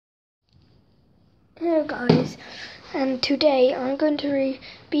Hello guys, and today I'm going to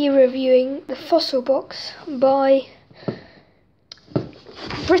be reviewing the fossil box by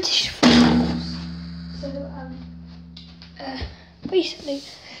British Fossils. So basically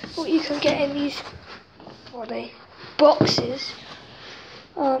what you can get in these boxes,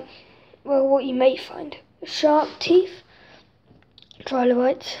 well, what you may find: shark teeth,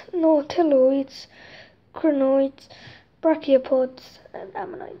 trilobites, nautiloids, crinoids, brachiopods and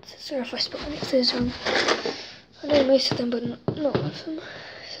ammonites. So if I spot any of those wrong, I know most of them but not all of them.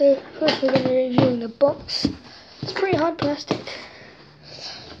 So first we're going to be reviewing the box. It's pretty hard plastic.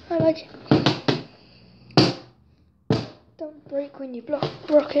 I like it. Don't break when you drop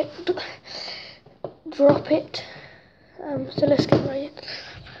it. So let's get right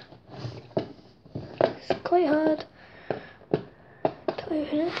in. It's quite hard to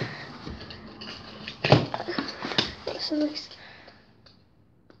open it. Some nice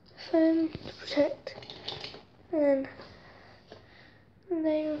foam to protect, and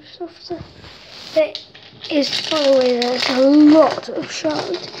layer of softer. There is, by the way, there's a lot of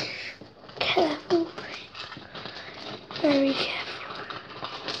shards. Careful, very careful.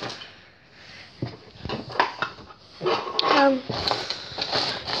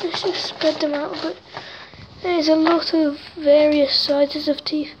 Let's just spread them out a bit. There's a lot of various sizes of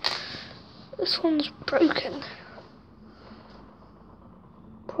teeth. This one's broken.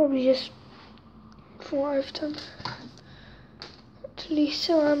 Probably just from what I've done. Actually,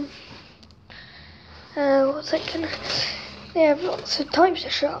 so what's that gonna? They have lots of types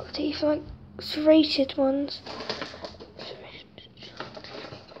of shark teeth, like serrated ones,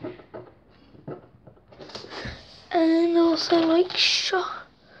 and also like sharp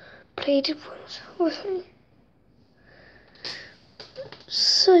bladed ones.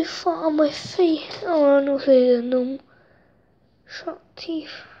 So far on my face, and also the normal sharp teeth.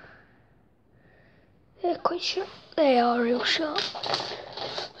 They're quite sharp. They are real sharp.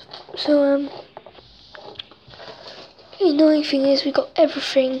 So the annoying thing is we got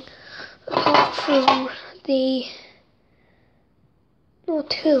everything apart from the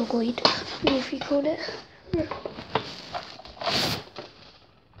nautiloid, if you call it.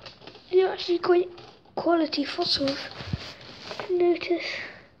 They're actually quite quality fossils. Notice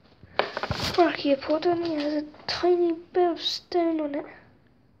brachiopod only has a tiny bit of stone on it.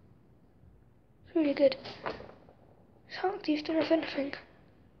 It's really good. Shark teeth don't have anything.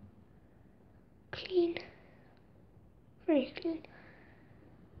 Clean. Very clean.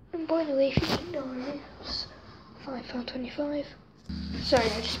 And by the way, if you didn't know, it's £5.25. Sorry,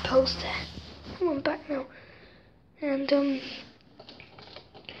 I just paused there. I'm back now. And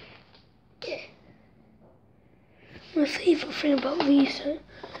yeah. My favourite thing about these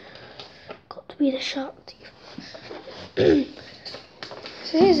got to be the shark teeth.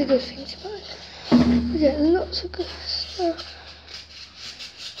 So here's a good thing about it. We get lots of good stuff.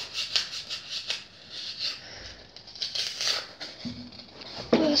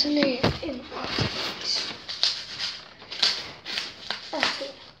 Personally, in that's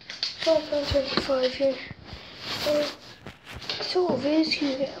it. £5.25 here. So sort of is,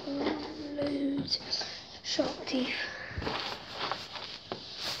 you get loads of shark teeth.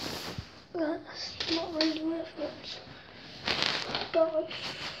 That's not really worth much. About like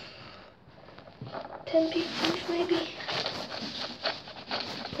 10 people each, maybe.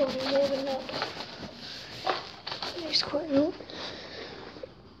 Probably more than that. It's quite a lot.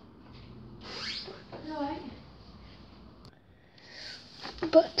 Alright.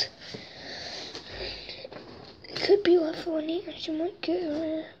 But it could be worth money, and you might get a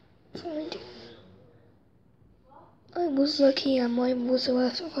rare find. I was lucky and mine was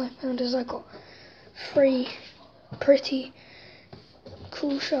worth £5 as I got 3 pretty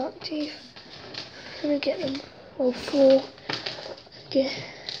cool shark teeth. I'm gonna get them, well 4. Okay.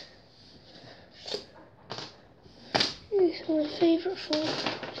 These are my favourite 4.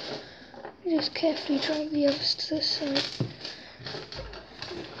 Just carefully drag the others to the side.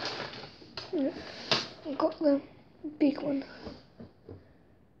 I got the big one.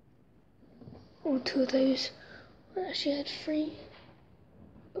 Or 2 of those. I actually had 3.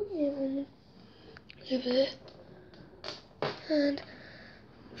 But the other one was over there. And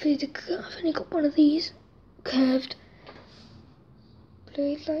I've only got one of these curved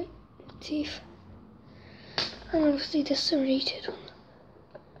blade-like teeth. And obviously the serrated one.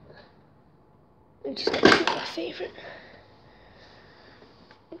 Which is actually my favourite.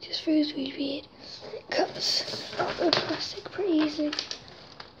 It just feels really weird. It cuts out the plastic pretty easily.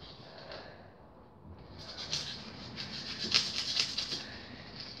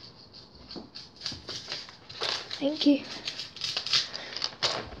 Thank you.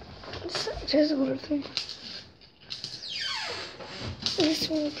 has all of them. This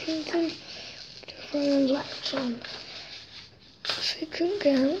one printed from a latch on, so he couldn't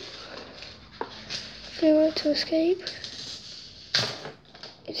get out. If they were to escape,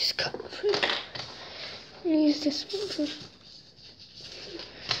 it just cut through and use this one to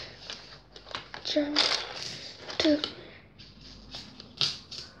jam to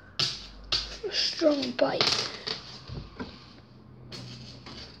a strong bite.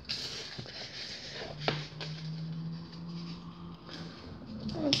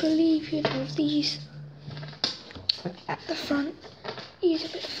 I believe you'd have these at the front, these a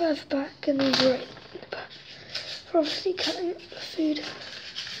bit further back, and these right in the back for obviously cutting the food.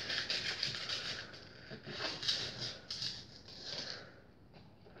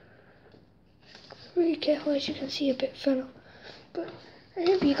 Really careful, as you can see, a bit fell. But I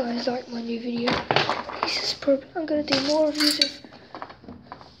hope you guys like my new video. This is probably, I'm going to do more reviews of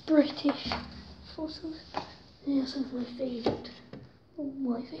British fossils. Yes, that's my favourite.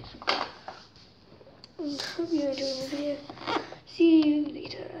 My favourite. And hope you enjoyed the video. See you.